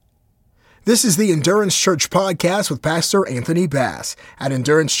This is the Endurance Church podcast with Pastor Anthony Bass. At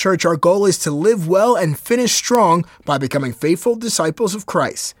Endurance Church, our goal is to live well and finish strong by becoming faithful disciples of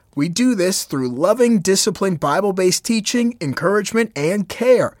Christ. We do this through loving, disciplined, Bible-based teaching, encouragement, and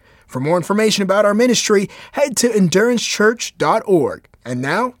care. For more information about our ministry, head to endurancechurch.org. And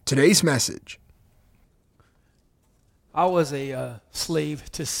now, today's message. I was a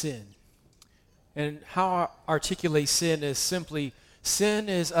slave to sin. And how I articulate sin is simply, sin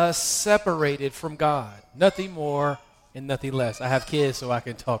is us separated from God. Nothing more and nothing less. I have kids, so I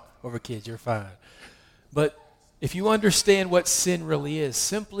can talk over kids. You're fine. But if you understand what sin really is,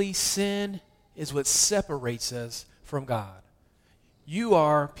 simply sin is what separates us from God. You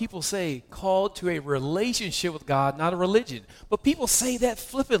are, people say, called to a relationship with God, not a religion. But people say that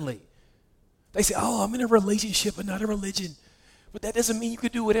flippantly. They say, oh, I'm in a relationship but not a religion. But that doesn't mean you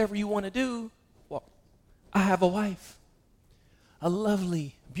can do whatever you want to do. Well, I have a wife. A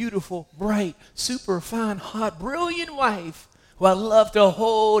lovely, beautiful, bright, super fine, hot, brilliant wife who I love to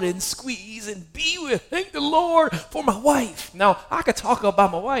hold and squeeze and be with. Thank the Lord for my wife. Now, I could talk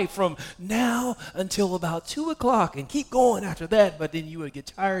about my wife from now until about 2 o'clock and keep going after that, but then you would get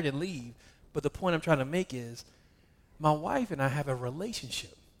tired and leave. But the point I'm trying to make is my wife and I have a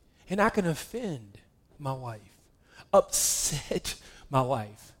relationship, and I can offend my wife, upset my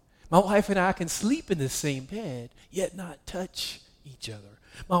wife. My wife and I can sleep in the same bed, yet not touch each other.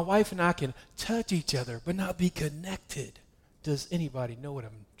 My wife and I can touch each other, but not be connected. Does anybody know what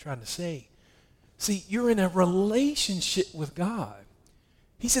I'm trying to say? See, you're in a relationship with God.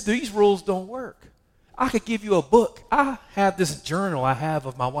 He said these rules don't work. I could give you a book. I have this journal I have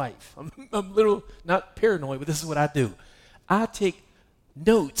of my wife. I'm a little, not paranoid, but this is what I do. I take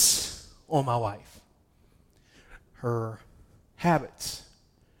notes on my wife. Her habits,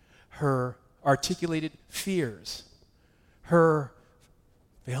 her articulated fears, her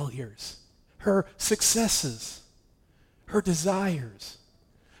failures, her successes, her desires,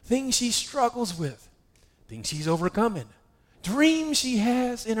 things she struggles with, things she's overcoming, dreams she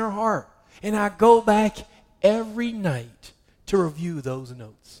has in her heart. And I go back every night to review those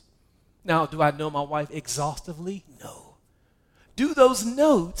notes. Now, do I know my wife exhaustively? No. Do those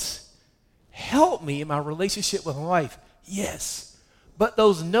notes help me in my relationship with my wife? Yes. But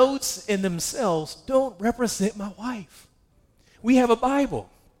those notes in themselves don't represent my wife. We have a Bible.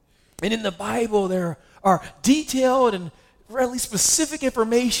 And in the Bible, there are detailed and really specific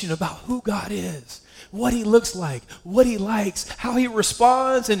information about who God is, what he looks like, what he likes, how he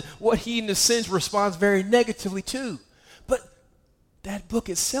responds, and what he, in a sense, responds very negatively to. But that book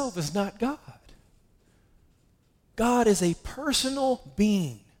itself is not God. God is a personal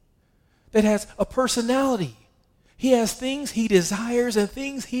being that has a personality. He has things he desires and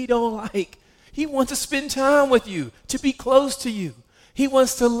things he don't like. He wants to spend time with you, to be close to you. He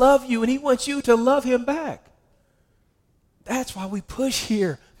wants to love you, and he wants you to love him back. That's why we push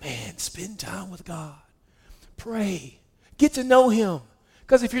here. Man, spend time with God. Pray. Get to know him.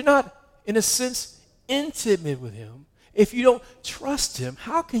 Because if you're not, in a sense, intimate with him, if you don't trust him,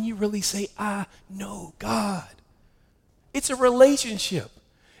 how can you really say, I know God? It's a relationship.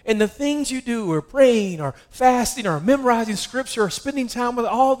 And the things you do, or praying, or fasting, or memorizing scripture, or spending time with,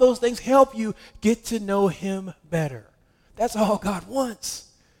 all those things help you get to know him better. That's all God wants,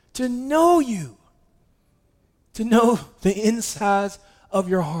 to know you, to know the insides of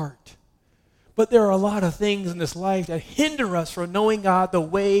your heart. But there are a lot of things in this life that hinder us from knowing God the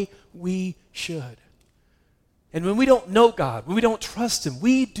way we should. And when we don't know God, when we don't trust him,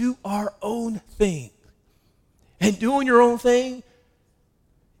 we do our own thing. And doing your own thing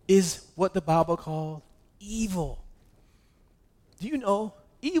is what the Bible calls evil. Do you know,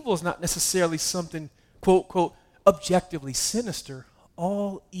 evil is not necessarily something, quote, quote, objectively sinister.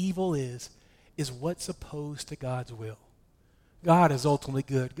 All evil is what's opposed to God's will. God is ultimately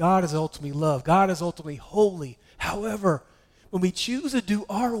good. God is ultimately love. God is ultimately holy. However, when we choose to do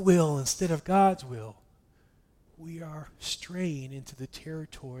our will instead of God's will, we are straying into the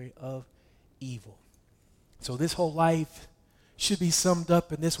territory of evil. So this whole life should be summed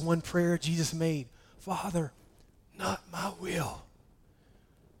up in this one prayer Jesus made. Father, not my will,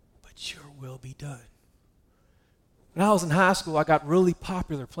 but your will be done. When I was in high school, I got really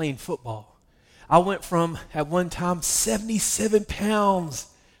popular playing football. I went from, at one time, 77 pounds.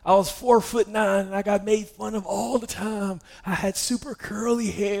 I was 4'9", and I got made fun of all the time. I had super curly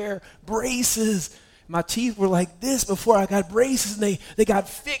hair, braces. My teeth were like this before I got braces, and they got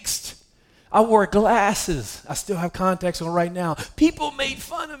fixed. I wore glasses. I still have contacts on right now. People made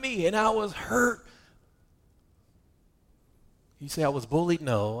fun of me, and I was hurt. You say I was bullied?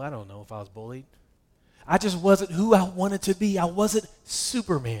 No, I don't know if I was bullied. I just wasn't who I wanted to be. I wasn't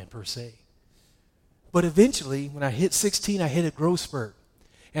Superman per se. But eventually, when I hit 16, I hit a growth spurt.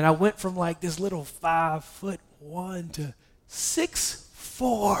 And I went from like this little 5'1" to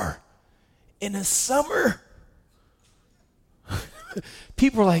 6'4" in the summer.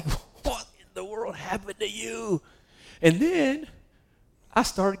 People are like, what in the world happened to you? And then I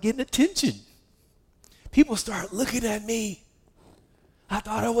started getting attention. People started looking at me. I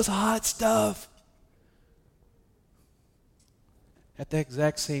thought I was hot stuff. At the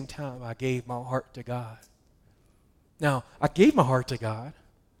exact same time, I gave my heart to God. Now, I gave my heart to God.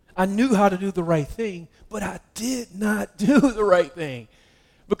 I knew how to do the right thing, but I did not do the right thing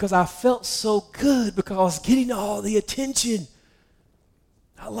because I felt so good because I was getting all the attention.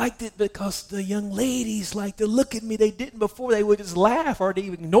 I liked it because the young ladies liked to look at me. They didn't before. They would just laugh or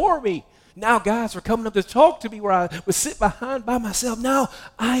they'd ignore me. Now guys were coming up to talk to me where I would sit behind by myself. Now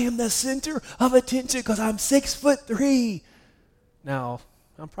I am the center of attention because I'm 6'3". Now,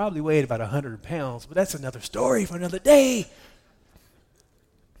 I'm probably weighed about 100 pounds, but that's another story for another day.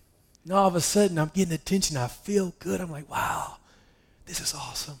 And all of a sudden, I'm getting attention. I feel good. I'm like, wow, this is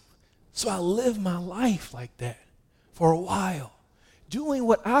awesome. So I lived my life like that for a while, doing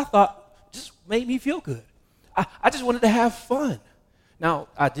what I thought just made me feel good. I just wanted to have fun. Now,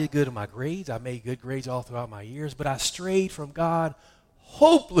 I did good in my grades. I made good grades all throughout my years, but I strayed from God,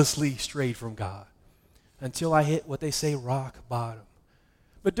 hopelessly strayed from God, until I hit what they say rock bottom.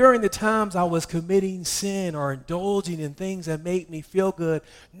 But during the times I was committing sin or indulging in things that made me feel good,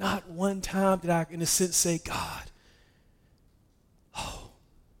 not one time did I, in a sense, say, God, oh,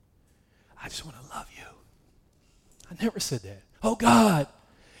 I just want to love you. I never said that. Oh, God,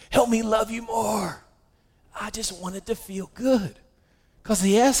 help me love you more. I just wanted to feel good. Because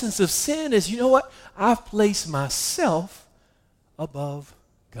the essence of sin is, you know what? I've placed myself above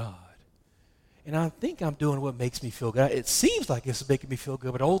God. And I think I'm doing what makes me feel good. It seems like it's making me feel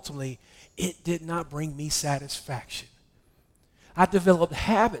good, but ultimately, it did not bring me satisfaction. I developed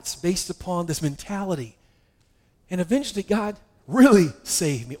habits based upon this mentality. And eventually, God really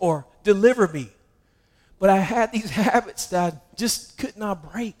saved me or delivered me. But I had these habits that I just could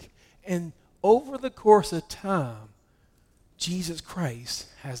not break. And over the course of time, Jesus Christ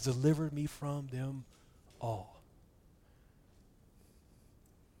has delivered me from them all.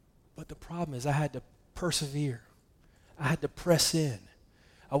 But the problem is I had to persevere. I had to press in.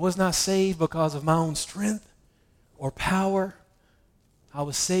 I was not saved because of my own strength or power. I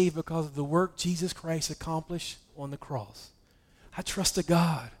was saved because of the work Jesus Christ accomplished on the cross. I trusted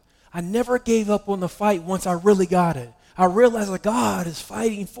God. I never gave up on the fight once I really got it. I realized that God is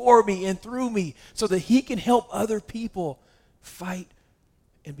fighting for me and through me so that he can help other people fight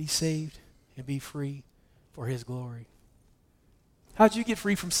and be saved and be free for his glory. How'd you get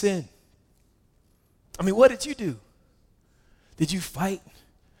free from sin? I mean, what did you do? Did you fight?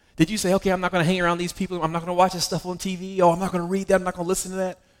 Did you say, okay, I'm not going to hang around these people. I'm not going to watch this stuff on TV. Oh, I'm not going to read that. I'm not going to listen to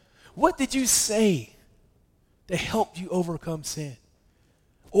that. What did you say that helped you overcome sin?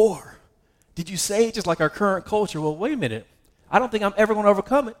 Or did you say, just like our current culture, well, wait a minute. I don't think I'm ever going to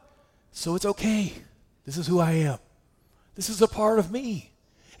overcome it, so it's okay. This is who I am. This is a part of me.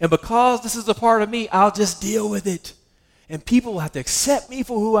 And because this is a part of me, I'll just deal with it. And people will have to accept me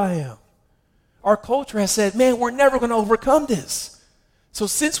for who I am. Our culture has said, man, we're never going to overcome this. So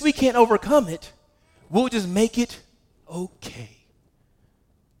since we can't overcome it, we'll just make it okay.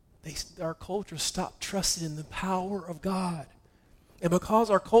 Our culture stopped trusting in the power of God. And because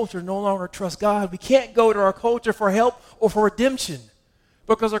our culture no longer trusts God, we can't go to our culture for help or for redemption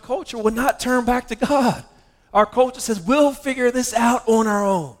because our culture will not turn back to God. Our culture says, we'll figure this out on our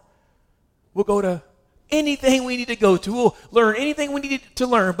own. We'll go to anything we need to go to. We'll learn anything we need to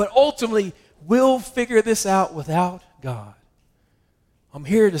learn, but ultimately, we'll figure this out without God. I'm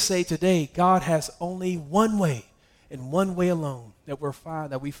here to say today, God has only one way and one way alone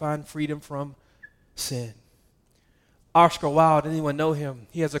that we find freedom from sin. Oscar Wilde, anyone know him?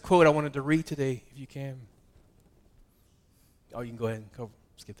 He has a quote I wanted to read today, if you can. Oh, you can go ahead and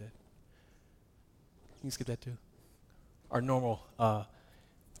skip that. You can skip that too. Our normal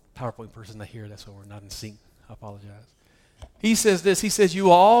PowerPoint person not here, that's why we're not in sync. I apologize. He says this, he says, you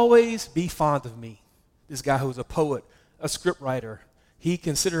will always be fond of me. This guy who's a poet, a scriptwriter, he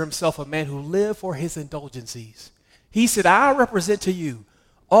considered himself a man who lived for his indulgencies. He said, I represent to you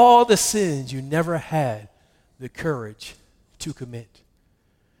all the sins you never had the courage to commit.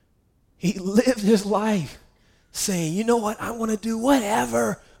 He lived his life saying, you know what, I want to do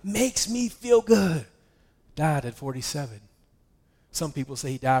whatever makes me feel good. Died at 47. Some people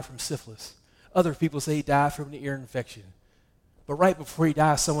say he died from syphilis. Other people say he died from an ear infection. But right before he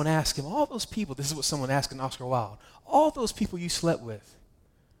died, someone asked him, all those people, this is what someone asked Oscar Wilde, all those people you slept with,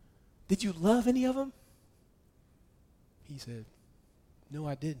 did you love any of them? He said, no,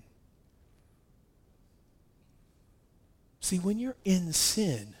 I didn't. See, when you're in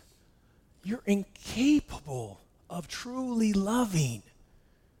sin, you're incapable of truly loving.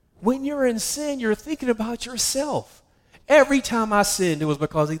 When you're in sin, you're thinking about yourself. Every time I sinned, it was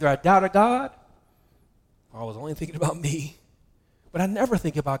because either I doubted God or I was only thinking about me. But I never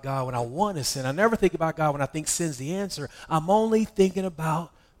think about God when I want to sin. I never think about God when I think sin's the answer. I'm only thinking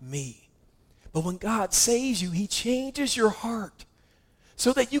about me. But when God saves you, he changes your heart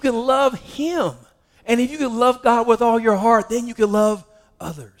so that you can love him. And if you can love God with all your heart, then you can love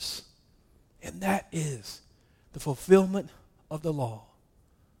others. And that is the fulfillment of the law.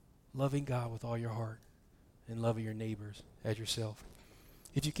 Loving God with all your heart and loving your neighbors as yourself.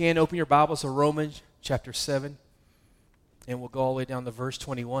 If you can, open your Bibles to Romans chapter 7, and we'll go all the way down to verse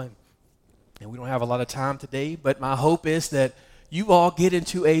 21. And we don't have a lot of time today, but my hope is that you all get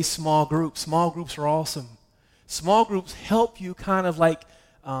into a small group. Small groups are awesome. Small groups help you kind of like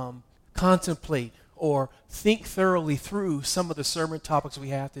contemplate or think thoroughly through some of the sermon topics we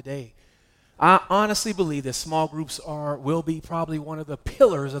have today. I honestly believe that small groups will be probably one of the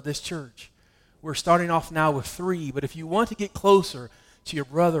pillars of this church. We're starting off now with 3, but if you want to get closer to your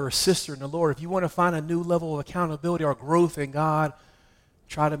brother or sister in the Lord, if you want to find a new level of accountability or growth in God,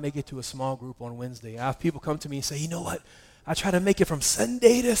 try to make it to a small group on Wednesday. I have people come to me and say, you know what, I try to make it from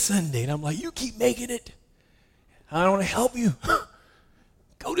Sunday to Sunday. And I'm like, you keep making it. I don't want to help you.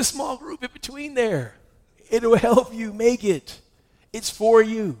 Go to small group in between there. It will help you make it. It's for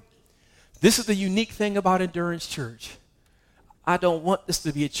you. This is the unique thing about Endurance Church. I don't want this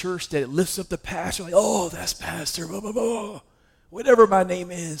to be a church that lifts up the pastor like, oh, that's pastor, blah, blah, blah, whatever my name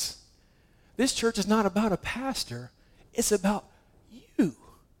is. This church is not about a pastor. It's about you.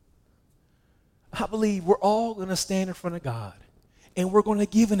 I believe we're all going to stand in front of God, and we're going to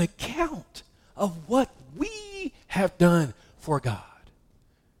give an account of what we have done for God.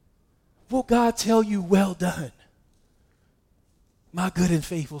 Will God tell you, well done, my good and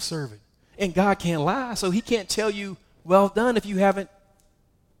faithful servant? And God can't lie, so he can't tell you, well done, if you haven't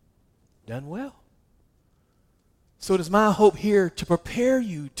done well. So it is my hope here to prepare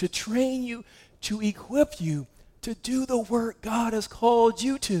you, to train you, to equip you to do the work God has called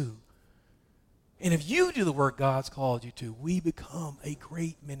you to. And if you do the work God's called you to, we become a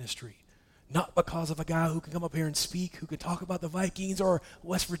great ministry. Not because of a guy who can come up here and speak, who can talk about the Vikings or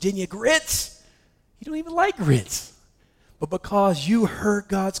West Virginia grits. You don't even like grits. But because you heard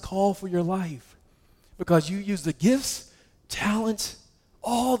God's call for your life, because you use the gifts, talents,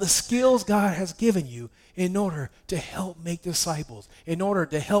 all the skills God has given you in order to help make disciples, in order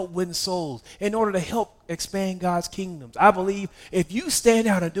to help win souls, in order to help expand God's kingdoms. I believe if you stand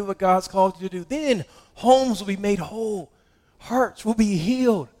out and do what God's called you to do, then homes will be made whole, hearts will be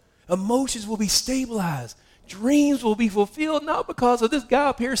healed, emotions will be stabilized, dreams will be fulfilled, not because of this guy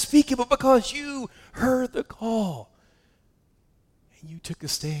up here speaking, but because you heard the call. And you took a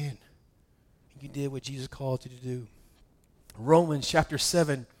stand. And you did what Jesus called you to do. Romans chapter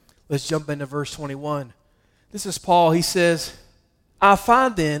 7, let's jump into verse 21. This is Paul. He says, I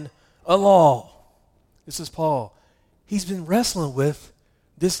find then a law. This is Paul. He's been wrestling with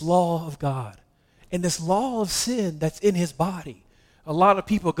this law of God and this law of sin that's in his body. A lot of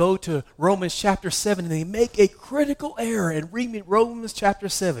people go to Romans chapter 7 and they make a critical error and read Romans chapter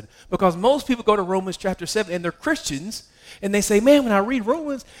 7 because most people go to Romans chapter 7 and they're Christians and they say, man, when I read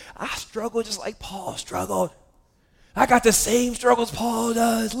Romans, I struggle just like Paul struggled. I got the same struggles Paul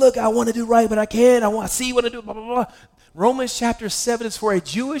does. Look, I want to do right, but I can't. I want to see what I do, blah, blah, blah. Romans chapter 7 is for a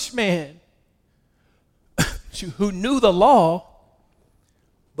Jewish man who knew the law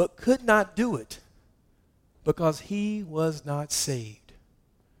but could not do it because he was not saved.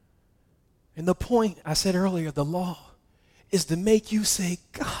 And the point I said earlier, the law is to make you say,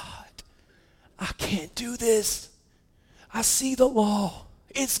 God, I can't do this. I see the law.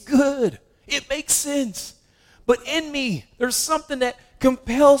 It's good. It makes sense. But in me, there's something that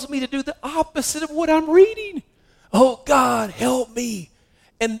compels me to do the opposite of what I'm reading. Oh, God, help me.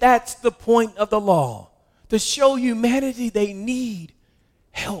 And that's the point of the law, to show humanity they need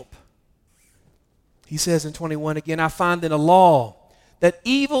help. He says in 21 again, I find in a law that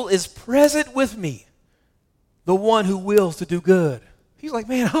evil is present with me, the one who wills to do good. He's like,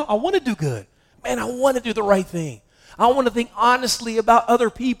 man, I want to do good. Man, I want to do the right thing. I want to think honestly about other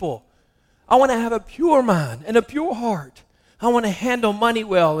people. I want to have a pure mind and a pure heart. I want to handle money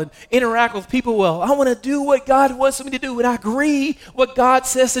well and interact with people well. I want to do what God wants me to do, and I agree what God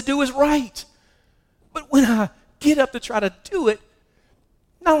says to do is right. But when I get up to try to do it,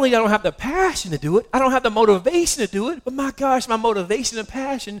 not only I don't have the passion to do it, I don't have the motivation to do it, but my gosh, my motivation and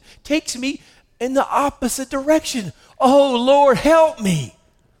passion takes me in the opposite direction. Oh, Lord, help me.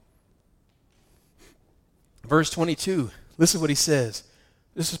 Verse 22, listen to what he says.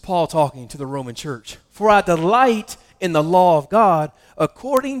 This is Paul talking to the Roman church. For I delight in the law of God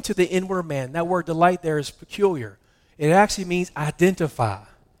according to the inward man. That word delight there is peculiar. It actually means identify.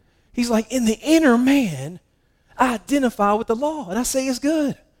 He's like, in the inner man, I identify with the law, and I say it's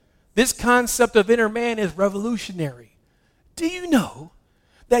good. This concept of inner man is revolutionary. Do you know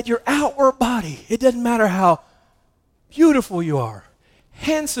that your outward body, it doesn't matter how beautiful you are,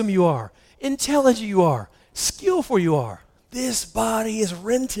 handsome you are, intelligent you are, skillful you are, this body is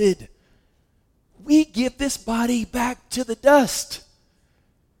rented. We give this body back to the dust.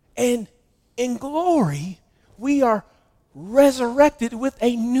 And in glory, we are resurrected with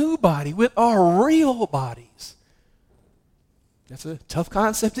a new body, with our real bodies. That's a tough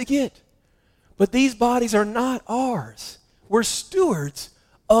concept to get. But these bodies are not ours. We're stewards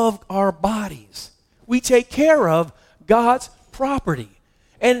of our bodies. We take care of God's property.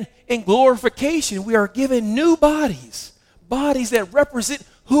 And in glorification, we are given new bodies, bodies that represent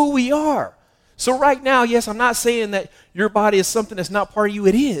who we are. So right now, yes, I'm not saying that your body is something that's not part of you.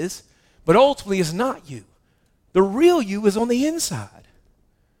 It is, but ultimately it's not you. The real you is on the inside.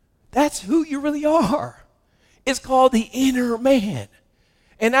 That's who you really are. It's called the inner man.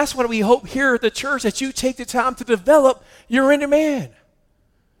 And that's what we hope here at the church, that you take the time to develop your inner man.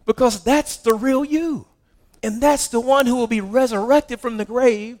 Because that's the real you. And that's the one who will be resurrected from the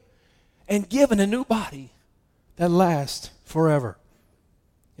grave and given a new body that lasts forever.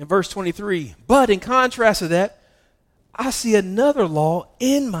 In verse 23, but in contrast to that, I see another law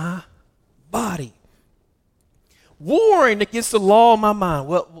in my body, warring against the law of my mind.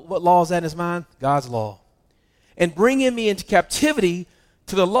 What law is that in his mind? God's law. And bringing me into captivity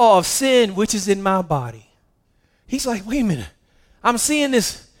to the law of sin, which is in my body. He's like, wait a minute. I'm seeing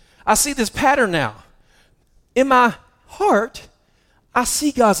this. I see this pattern now. In my heart, I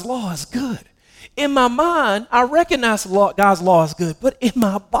see God's law as good. In my mind, I recognize God's law is good. But in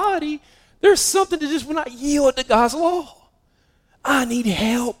my body, there's something that just will not yield to God's law. I need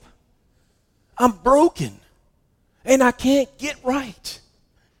help. I'm broken. And I can't get right.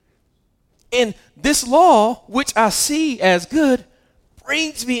 And this law, which I see as good,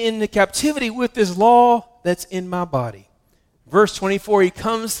 brings me into captivity with this law that's in my body. Verse 24, he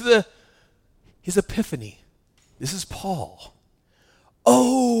comes to his epiphany. This is Paul.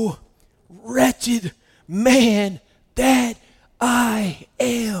 Oh, wretched man that I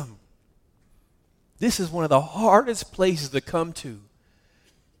am. This is one of the hardest places to come to.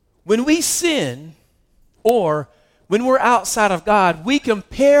 When we sin, or when we're outside of God, we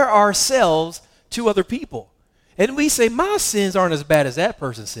compare ourselves to other people. And we say, my sins aren't as bad as that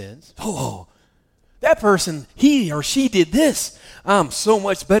person's sins. Oh, that person, he or she did this. I'm so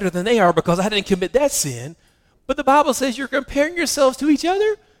much better than they are because I didn't commit that sin. But the Bible says you're comparing yourselves to each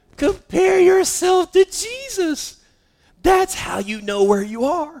other. Compare yourself to Jesus. That's how you know where you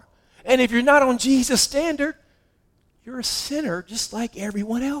are. And if you're not on Jesus' standard, you're a sinner just like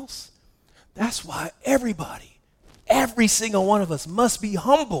everyone else. That's why everybody, every single one of us must be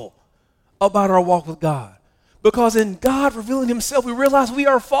humble about our walk with God. Because in God revealing himself, we realize we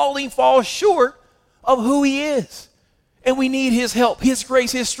are fall short of who he is. And we need his help, his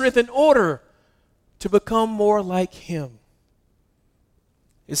grace, his strength in order to become more like him.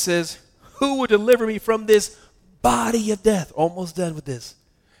 It says, who will deliver me from this body of death? Almost done with this.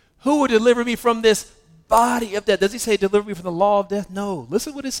 Who will deliver me from this body of death? Does he say deliver me from the law of death? No.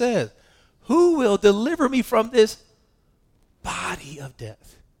 Listen what it says. Who will deliver me from this body of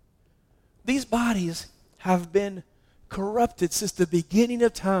death? These bodies have been corrupted since the beginning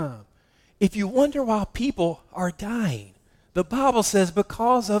of time. If you wonder why people are dying, the Bible says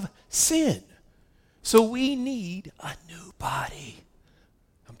because of sin. So we need a new body.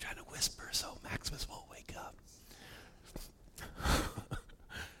 I'm trying to whisper so Maximus won't wake up.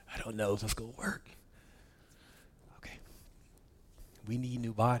 I don't know if it's going to work. Okay. We need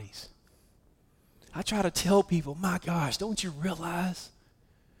new bodies. I try to tell people, my gosh, don't you realize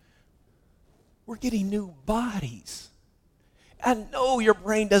we're getting new bodies? I know your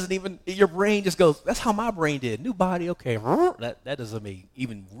brain just goes, that's how my brain did. New body, okay. That doesn't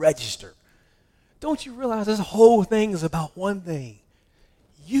even register. Don't you realize this whole thing is about one thing?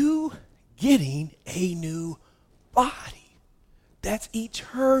 You getting a new body. That's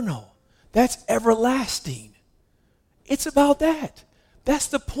eternal. That's everlasting. It's about that. That's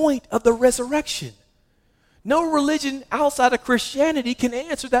the point of the resurrection. No religion outside of Christianity can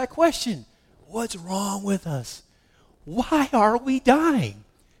answer that question. What's wrong with us? Why are we dying?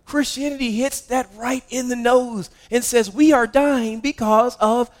 Christianity hits that right in the nose and says we are dying because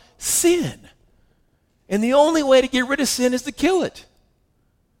of sin. And the only way to get rid of sin is to kill it.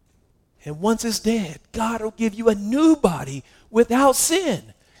 And once it's dead, God will give you a new body without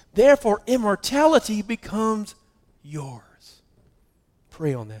sin. Therefore, immortality becomes yours.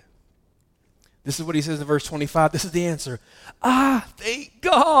 Pray on that. This is what he says in verse 25. This is the answer. Thank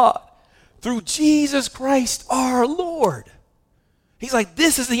God through Jesus Christ our Lord. He's like,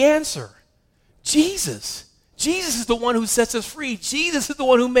 this is the answer. Jesus. Jesus is the one who sets us free. Jesus is the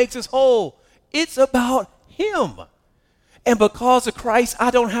one who makes us whole. It's about him. And because of Christ, I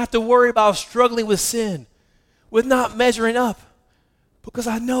don't have to worry about struggling with sin, with not measuring up, because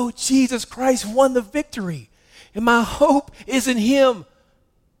I know Jesus Christ won the victory. And my hope is in him,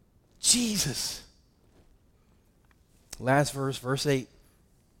 Jesus. Last verse, verse 8.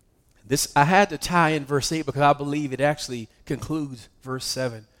 I had to tie in verse 8 because I believe it actually concludes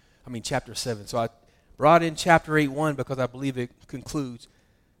chapter 7. So I brought in chapter 8:1 because I believe it concludes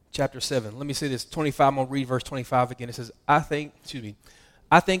chapter 7. Let me say this, 25, I'm going to read verse 25 again. It says, I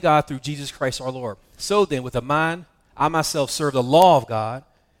thank God through Jesus Christ our Lord. So then, with a mind, I myself serve the law of God,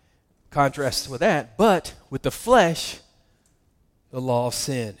 contrast with that, but with the flesh, the law of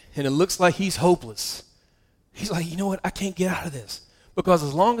sin. And it looks like he's hopeless. He's like, you know what, I can't get out of this. Because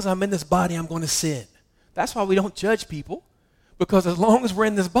as long as I'm in this body, I'm going to sin. That's why we don't judge people. Because as long as we're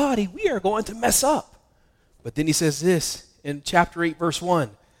in this body, we are going to mess up. But then he says this in chapter 8, verse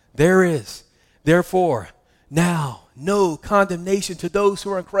 1. There is, therefore, now no condemnation to those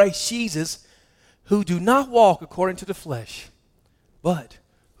who are in Christ Jesus, who do not walk according to the flesh, but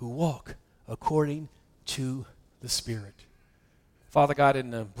who walk according to the Spirit. Father God,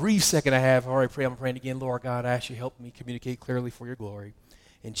 in the brief second I have, I already pray, I'm praying again, Lord God, I ask you to help me communicate clearly for your glory.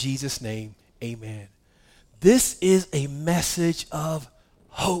 In Jesus' name, amen. This is a message of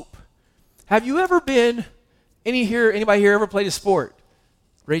hope. Have you ever been, anybody here ever played a sport?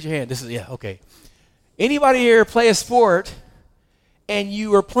 Raise your hand. Okay. Anybody here play a sport and you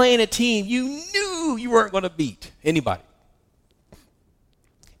were playing a team you knew you weren't going to beat? Anybody?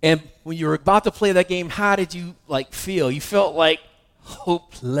 And when you were about to play that game, how did you feel? You felt like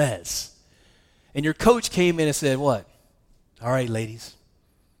hopeless. And your coach came in and said, what? All right, ladies.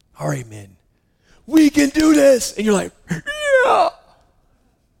 All right, men. We can do this. And you're like, yeah.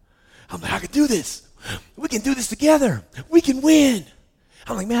 I'm like, I can do this. We can do this together. We can win.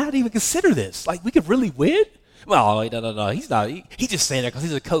 I'm like, man, I didn't even consider this. We could really win? Well, no. He's not. He's just saying that because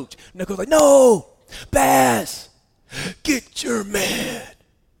he's a coach. And the coach's like, no, Bass, get your man.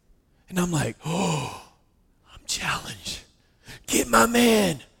 And I'm like, oh, I'm challenged. Get my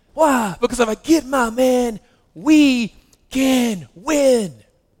man. Why? Because if I get my man, we can win.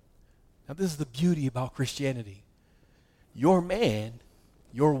 Now, this is the beauty about Christianity. Your man,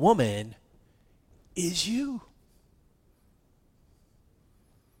 your woman is you.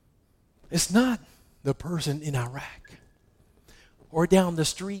 It's not the person in Iraq or down the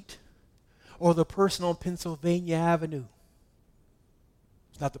street or the person on Pennsylvania Avenue.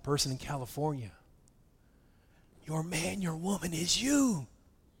 It's not the person in California. Your man, your woman is you.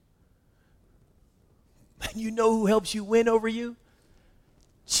 And you know who helps you win over you?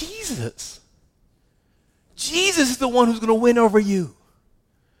 Jesus. Jesus is the one who's going to win over you.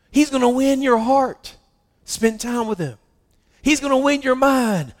 He's going to win your heart. Spend time with him. He's going to win your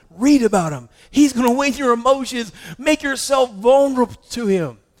mind. Read about him. He's going to win your emotions. Make yourself vulnerable to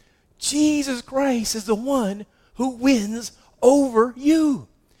him. Jesus Christ is the one who wins over you.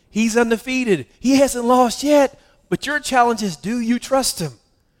 He's undefeated. He hasn't lost yet. But your challenge is, do you trust him?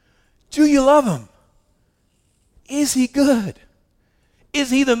 Do you love him? Is he good?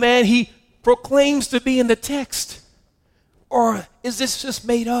 Is he the man he proclaims to be in the text? Or is this just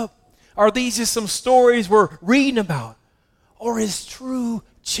made up? Are these just some stories we're reading about? Or is true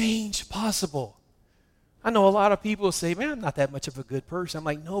change possible? I know a lot of people say, man, I'm not that much of a good person. I'm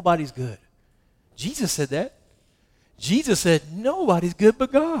like, nobody's good. Jesus said that. Jesus said, nobody's good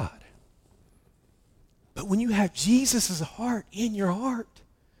but God. But when you have Jesus' heart in your heart,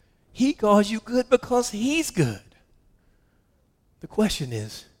 he calls you good because he's good. The question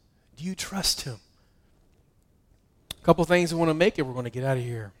is, do you trust him? A couple things I want to make it. We're going to get out of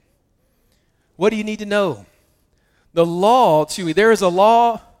here. What do you need to know? The law, there is a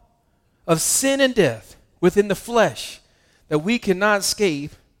law of sin and death within the flesh that we cannot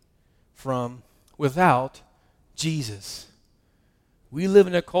escape from without Jesus. We live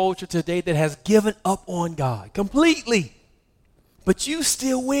in a culture today that has given up on God completely. But you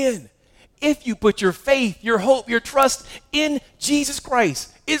still win if you put your faith, your hope, your trust in Jesus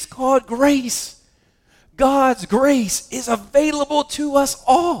Christ. It's called grace. God's grace is available to us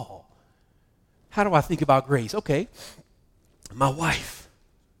all. How do I think about grace? Okay, my wife,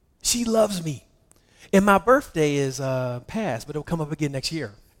 she loves me. And my birthday is past, but it'll come up again next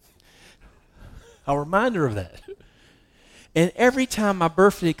year. A reminder of that. And every time my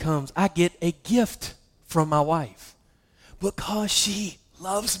birthday comes, I get a gift from my wife because she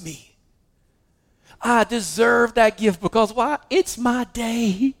loves me. I deserve that gift because why? It's my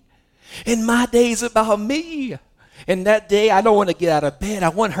day. And my day is about me. And that day, I don't want to get out of bed. I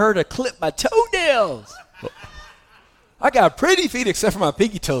want her to clip my toenails. I got pretty feet except for my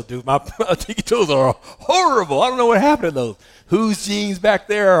pinky toes, dude. My pinky toes are horrible. I don't know what happened to those. Whose jeans back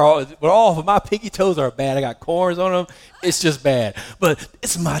there are off, but my pinky toes are bad. I got corns on them. It's just bad. But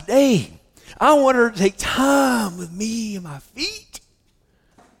it's my day. I want her to take time with me and my feet.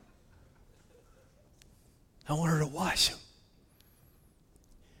 I want her to wash them.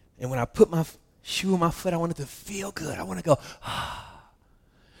 And when I put my shoe on my foot, I want it to feel good. I want to go, ah.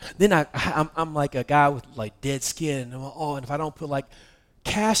 Then I'm like a guy with like dead skin. And if I don't put like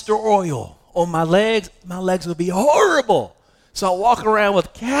castor oil on my legs will be horrible. So I walk around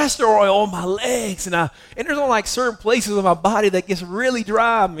with castor oil on my legs, and there's only like certain places of my body that gets really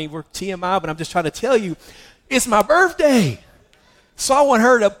dry. I mean, we're TMI, but I'm just trying to tell you, it's my birthday. So I want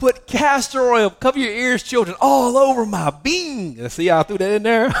her to put castor oil, cover your ears, children, all over my bean. See how I threw that in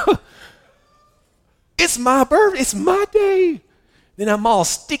there? It's my birthday. It's my day. Then I'm all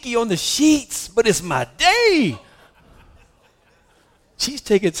sticky on the sheets, but it's my day. She's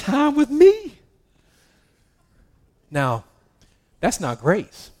taking time with me. Now, that's not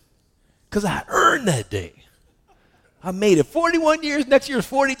grace, because I earned that day. I made it 41 years. Next year is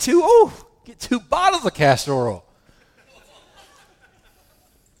 42. Oh, get 2 bottles of castor oil.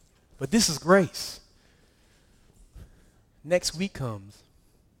 But this is grace. Next week comes.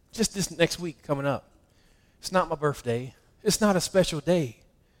 Just this next week coming up. It's not my birthday. It's not a special day.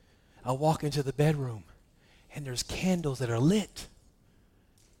 I walk into the bedroom, and there's candles that are lit.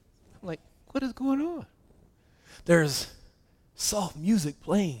 I'm like, what is going on? There's soft music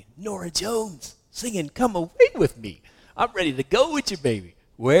playing. Nora Jones singing, "Come Away With Me." I'm ready to go with you, baby,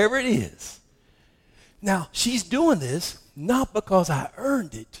 wherever it is. Now, she's doing this not because I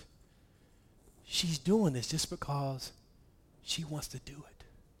earned it. She's doing this just because she wants to do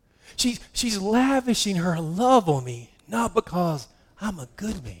it. She's lavishing her love on me, not because I'm a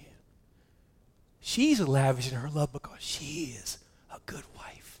good man. She's lavishing her love because she is a good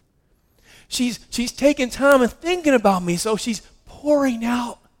wife. She's taking time and thinking about me, so she's pouring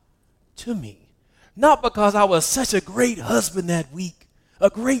out to me. Not because I was such a great husband that week, a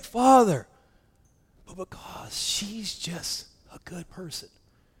great father, but because she's just a good person.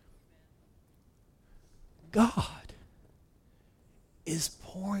 God is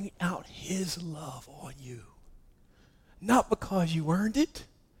pouring out his love on you. Not because you earned it,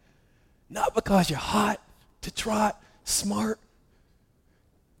 not because you're hot, to trot, smart.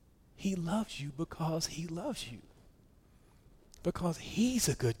 He loves you because he loves you. Because he's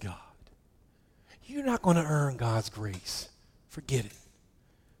a good God. You're not going to earn God's grace. Forget it.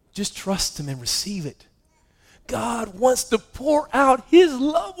 Just trust him and receive it. God wants to pour out his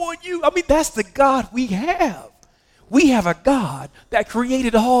love on you. I mean, that's the God we have. We have a God that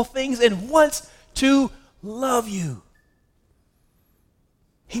created all things and wants to love you.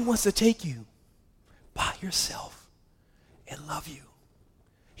 He wants to take you by yourself and love you.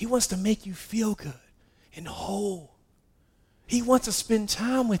 He wants to make you feel good and whole. He wants to spend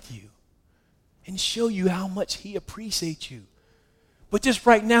time with you and show you how much he appreciates you. But just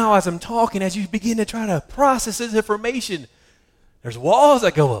right now, as I'm talking, as you begin to try to process this information, there's walls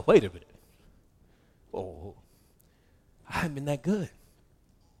that go up. Wait a minute. Oh, I haven't been that good.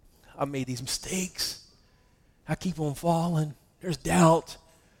 I made these mistakes. I keep on falling. There's doubt.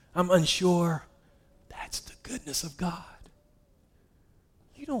 I'm unsure. That's the goodness of God.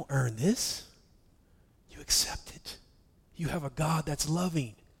 You don't earn this. You accept it. You have a God that's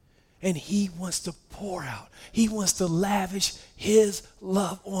loving, and he wants to pour out. He wants to lavish his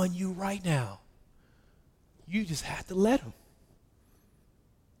love on you right now. You just have to let him.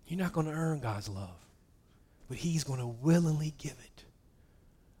 You're not going to earn God's love, but he's going to willingly give it.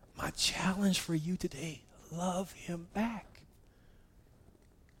 My challenge for you today, love him back.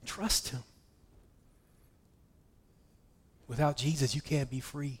 Trust him. Without Jesus, you can't be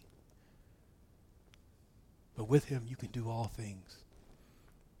free. But with him, you can do all things.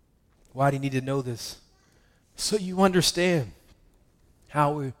 Why do you need to know this? So you understand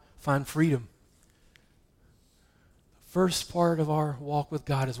how we find freedom. The first part of our walk with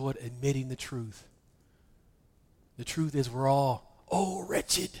God is what? Admitting the truth. The truth is we're all,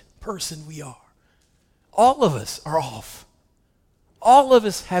 wretched person we are. All of us are off. All of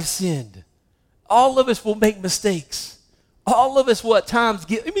us have sinned. All of us will make mistakes. All of us, what times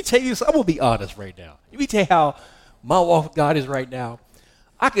get, let me tell you, I'm going to be honest right now. Let me tell you how my walk with God is right now.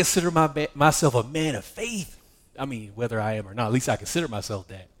 I consider myself a man of faith. I mean, whether I am or not, at least I consider myself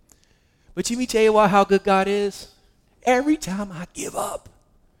that. But let me tell you how good God is. Every time I give up,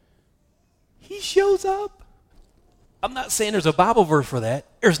 he shows up. I'm not saying there's a Bible verse for that.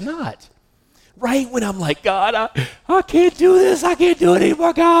 There's not. Right when I'm like, God, I can't do this. I can't do it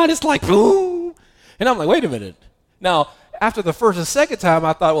anymore, God. It's like, boom. And I'm like, wait a minute. Now, after the first and second time,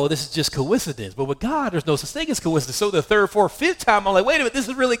 I thought, well, this is just coincidence. But with God, there's no such thing as coincidence. So the third, fourth, fifth time, I'm like, wait a minute, this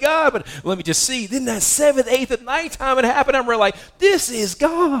is really God. But let me just see. Then that seventh, eighth, and ninth time it happened, I'm really like, this is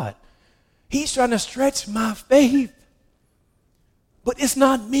God. He's trying to stretch my faith. But it's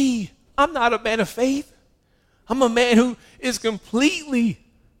not me. I'm not a man of faith. I'm a man who is completely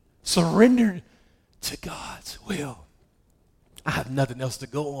surrendered to God's will. I have nothing else to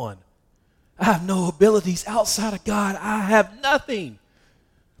go on. I have no abilities outside of God. I have nothing.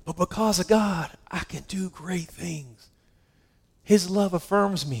 But because of God, I can do great things. His love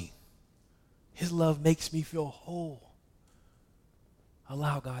affirms me. His love makes me feel whole.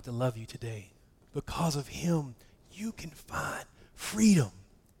 Allow God to love you today. Because of him, you can find freedom.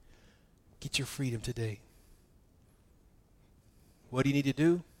 Get your freedom today. What do you need to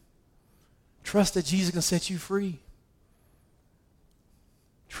do? Trust that Jesus can set you free.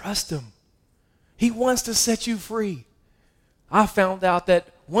 Trust him. He wants to set you free. I found out that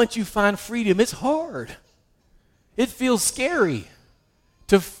once you find freedom, it's hard. It feels scary.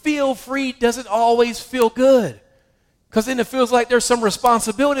 To feel free doesn't always feel good, because then it feels like there's some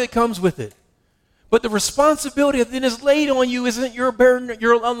responsibility that comes with it. But the responsibility that then is laid on you isn't your burden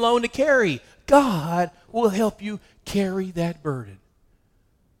you're alone to carry. God will help you carry that burden.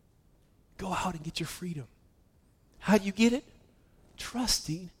 Go out and get your freedom. How do you get it?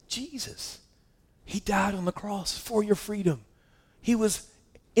 Trusting Jesus. He died on the cross for your freedom. He was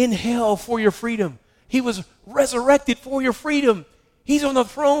in hell for your freedom. He was resurrected for your freedom. He's on the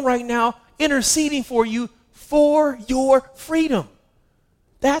throne right now interceding for you for your freedom.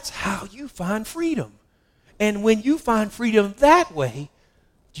 That's how you find freedom. And when you find freedom that way,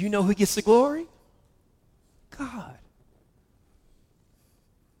 do you know who gets the glory? God.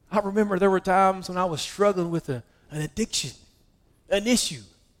 I remember there were times when I was struggling with an addiction, an issue,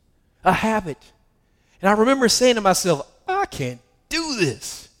 a habit. And I remember saying to myself, I can't do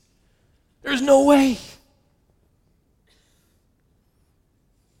this. There's no way.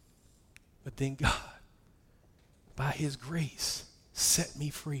 But then God, by his grace, set me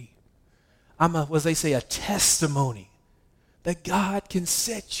free. I'm a testimony that God can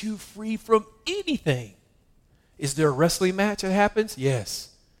set you free from anything. Is there a wrestling match that happens?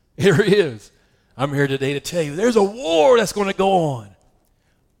 Yes, there is. I'm here today to tell you there's a war that's going to go on.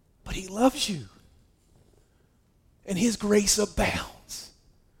 But he loves you. And his grace abounds.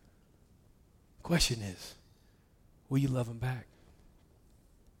 Question is, will you love him back?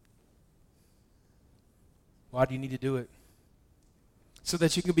 Why do you need to do it? So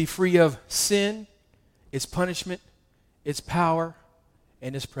that you can be free of sin, its punishment, its power,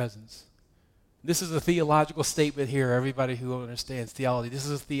 and its presence. This is a theological statement here, everybody who understands theology. This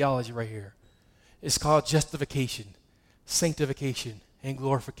is a theology right here. It's called justification, sanctification, and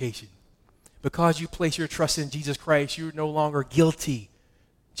glorification. Because you place your trust in Jesus Christ, you're no longer guilty.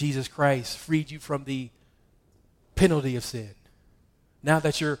 Jesus Christ freed you from the penalty of sin. Now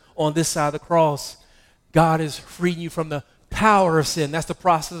that you're on this side of the cross, God is freeing you from the power of sin. That's the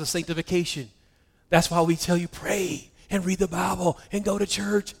process of sanctification. That's why we tell you pray and read the Bible and go to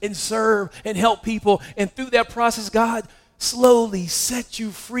church and serve and help people. And through that process, God slowly sets you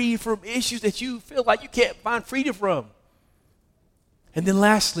free from issues that you feel like you can't find freedom from. And then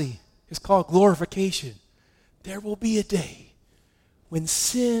lastly, it's called glorification. There will be a day when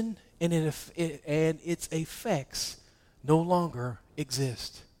sin and its effects no longer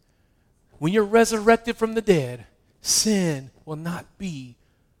exist. When you're resurrected from the dead, sin will not be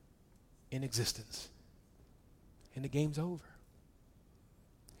in existence. And the game's over.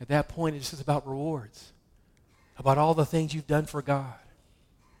 At that point, it's just about rewards, about all the things you've done for God.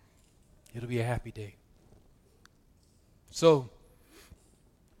 It'll be a happy day. So,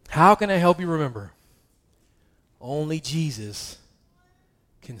 how can I help you remember? Only Jesus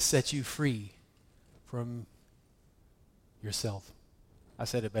can set you free from yourself. I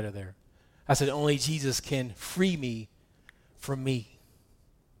said it better there. I said only Jesus can free me from me.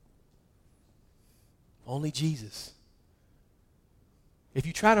 Only Jesus. If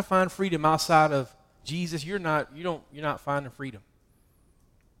you try to find freedom outside of Jesus, you're not finding freedom.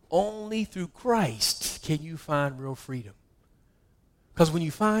 Only through Christ can you find real freedom. Because when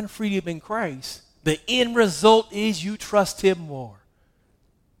you find freedom in Christ, The end result is you trust him more.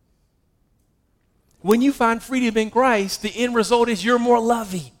 When you find freedom in Christ, the end result is you're more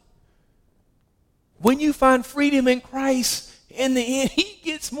loving. When you find freedom in Christ, in the end, he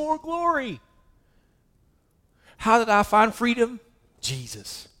gets more glory. How did I find freedom?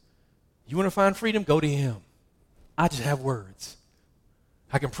 Jesus. You want to find freedom? Go to him. I just have words.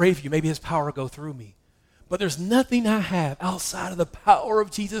 I can pray for you. Maybe his power will go through me. But there's nothing I have outside of the power of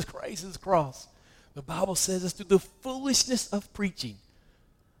Jesus Christ's cross. The Bible says it's through the foolishness of preaching.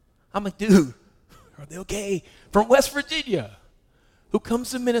 I'm a dude, are they okay, from West Virginia, who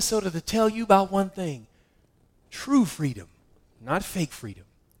comes to Minnesota to tell you about one thing. True freedom, not fake freedom.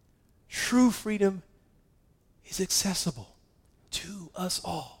 True freedom is accessible to us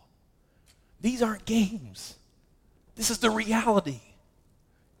all. These aren't games. This is the reality.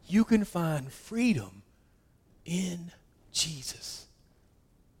 You can find freedom in Jesus.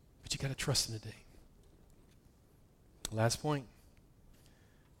 But you got to trust him today. Last point.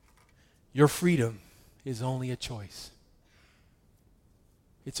 Your freedom is only a choice.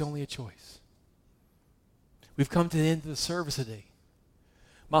 It's only a choice. We've come to the end of the service today.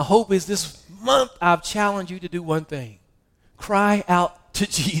 My hope is this month I've challenged you to do one thing. Cry out to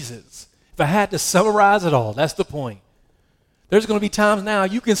Jesus. If I had to summarize it all, that's the point. There's going to be times now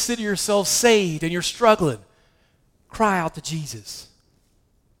you consider yourself saved and you're struggling. Cry out to Jesus.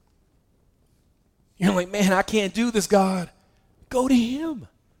 You're like, man, I can't do this, God. Go to him.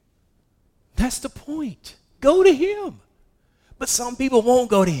 That's the point. Go to him. But some people won't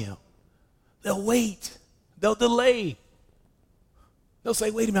go to him. They'll wait. They'll delay. They'll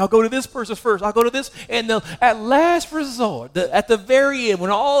say, wait a minute, I'll go to this person first. I'll go to this. And they'll, at last resort, at the very end, when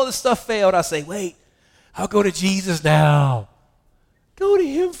all the stuff failed, I say, wait, I'll go to Jesus now. Go to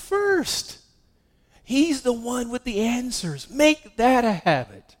him first. He's the one with the answers. Make that a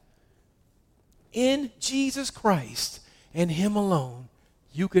habit. In Jesus Christ and him alone,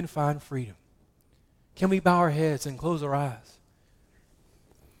 you can find freedom. Can we bow our heads and close our eyes?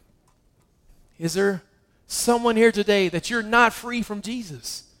 Is there someone here today that you're not free from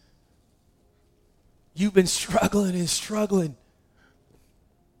Jesus? You've been struggling and struggling.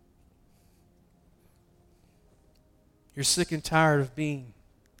 You're sick and tired of being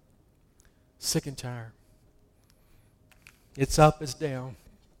sick and tired. It's up, it's down.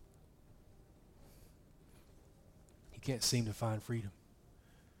 You can't seem to find freedom.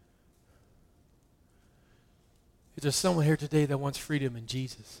 Is there someone here today that wants freedom in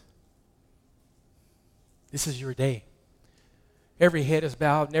Jesus? This is your day. Every head is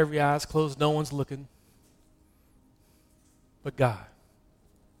bowed and every eye is closed. No one's looking but God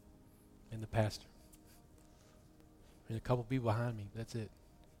and the pastor. And a couple people behind me. That's it.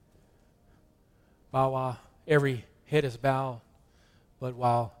 While every head is bowed, but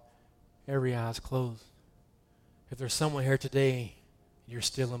while every eye is closed. If there's someone here today, you're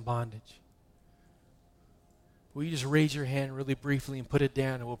still in bondage. Will you just raise your hand really briefly and put it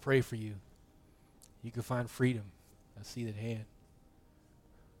down and we'll pray for you. You can find freedom. I see that hand.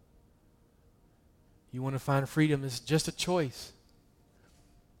 You want to find freedom, it's just a choice.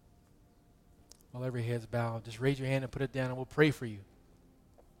 While every head's bowed, just raise your hand and put it down and we'll pray for you.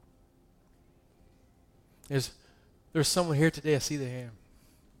 There's someone here today, I see the hand.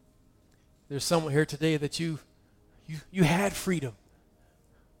 There's someone here today that you had freedom,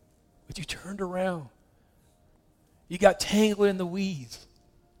 but you turned around. You got tangled in the weeds.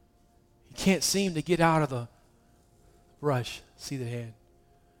 You can't seem to get out of the brush. See the hand.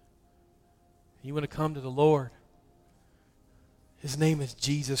 You want to come to the Lord. His name is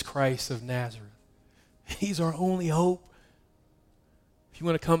Jesus Christ of Nazareth. He's our only hope. If you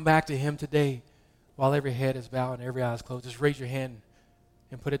want to come back to him today, while every head is bowed and every eye is closed, just raise your hand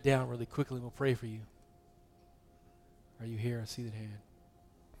and put it down really quickly and we'll pray for you. Are you here? I see that hand.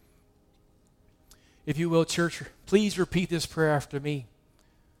 If you will, church, please repeat this prayer after me.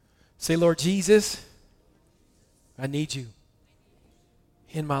 Say, Lord Jesus, I need you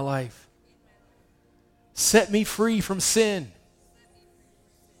in my life. Set me free from sin.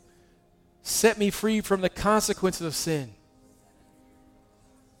 Set me free from the consequences of sin.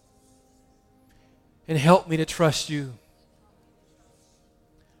 And help me to trust you.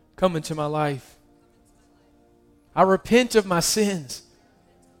 Come into my life. I repent of my sins.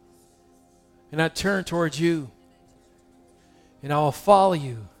 And I turn towards you. And I will follow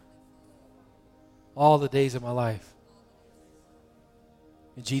you all the days of my life.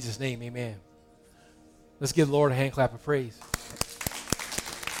 In Jesus' name, amen. Let's give the Lord a hand clap of praise.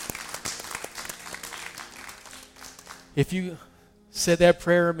 If you said that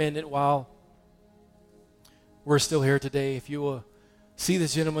prayer a minute while we're still here today, if you will see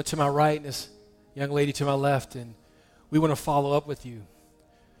this gentleman to my right and this young lady to my left, and we want to follow up with you.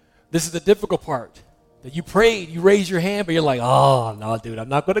 This is the difficult part. That you prayed, you raised your hand, but you're like, oh, no, dude, I'm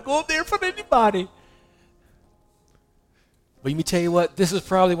not going to go up there in front of anybody. But let me tell you what, this is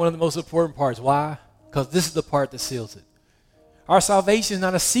probably one of the most important parts. Why? Because this is the part that seals it. Our salvation is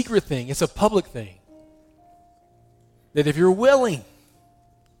not a secret thing. It's a public thing. That if you're willing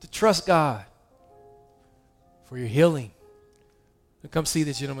to trust God for your healing, then come see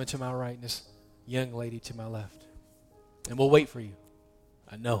this gentleman to my right and this young lady to my left. And we'll wait for you.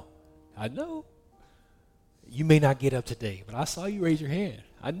 I know. You may not get up today, but I saw you raise your hand.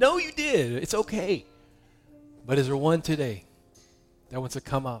 I know you did. It's okay. But is there one today that wants to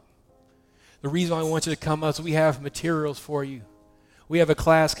come up? The reason why I want you to come up is we have materials for you. We have a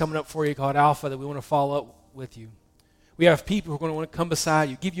class coming up for you called Alpha that we want to follow up with you. We have people who are going to want to come beside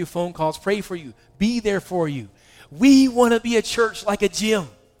you, give you phone calls, pray for you, be there for you. We want to be a church like a gym.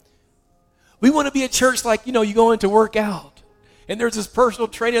 We want to be a church like, you go in to work out. And there's this personal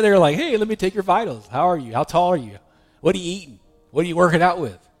trainer there like, hey, let me take your vitals. How are you? How tall are you? What are you eating? What are you working out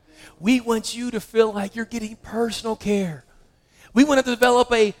with? We want you to feel like you're getting personal care. We want to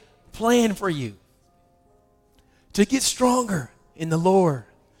develop a plan for you to get stronger in the Lord,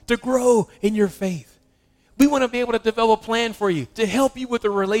 to grow in your faith. We want to be able to develop a plan for you to help you with the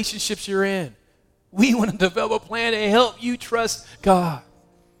relationships you're in. We want to develop a plan to help you trust God.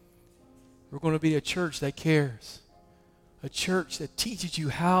 We're going to be a church that cares. A church that teaches you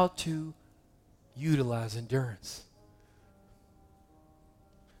how to utilize endurance.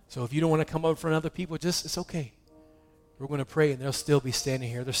 So if you don't want to come up in front of other people, it's okay. We're going to pray and they'll still be standing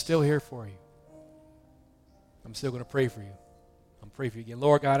here. They're still here for you. I'm still going to pray for you. I'm praying for you again.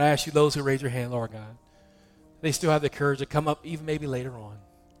 Lord God, I ask you those who raise your hand, Lord God, they still have the courage to come up even maybe later on.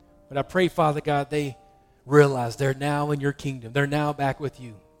 But I pray, Father God, they realize they're now in your kingdom. They're now back with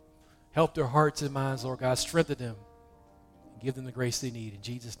you. Help their hearts and minds, Lord God. Strengthen them. Give them the grace they need. In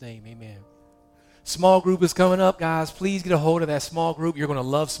Jesus' name, amen. Small group is coming up, guys. Please get a hold of that small group. You're going to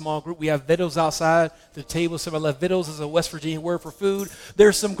love small group. We have Vittles outside the table. So I left. Vittles is a West Virginia word for food.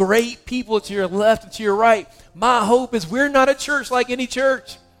 There's some great people to your left and to your right. My hope is we're not a church like any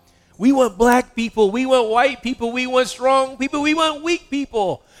church. We want black people. We want white people. We want strong people. We want weak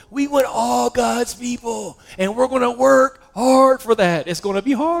people. We want all God's people. And we're going to work hard for that. It's going to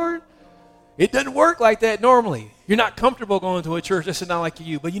be hard. It doesn't work like that normally. You're not comfortable going to a church that's not like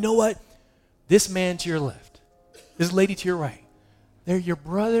you. But you know what? This man to your left, this lady to your right, they're your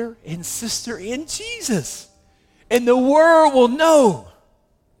brother and sister in Jesus. And the world will know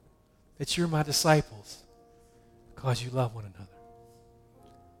that you're my disciples because you love one another.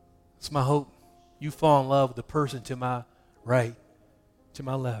 It's my hope you fall in love with the person to my right, to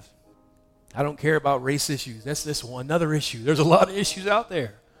my left. I don't care about race issues. That's this one, another issue. There's a lot of issues out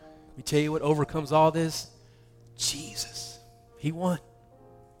there. Let me tell you what overcomes all this. Jesus. He won.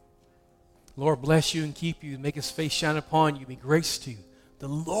 Lord bless you and keep you, make his face shine upon you, be gracious to you. The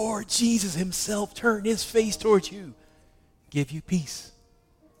Lord Jesus himself turn his face towards you, give you peace.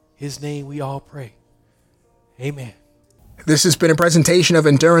 His name we all pray. Amen. This has been a presentation of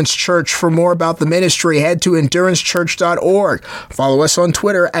Endurance Church. For more about the ministry, head to endurancechurch.org. Follow us on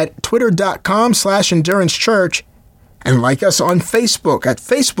Twitter at twitter.com/endurancechurch and like us on Facebook at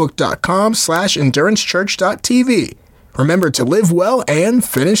facebook.com/endurancechurch.tv. Remember to live well and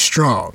finish strong.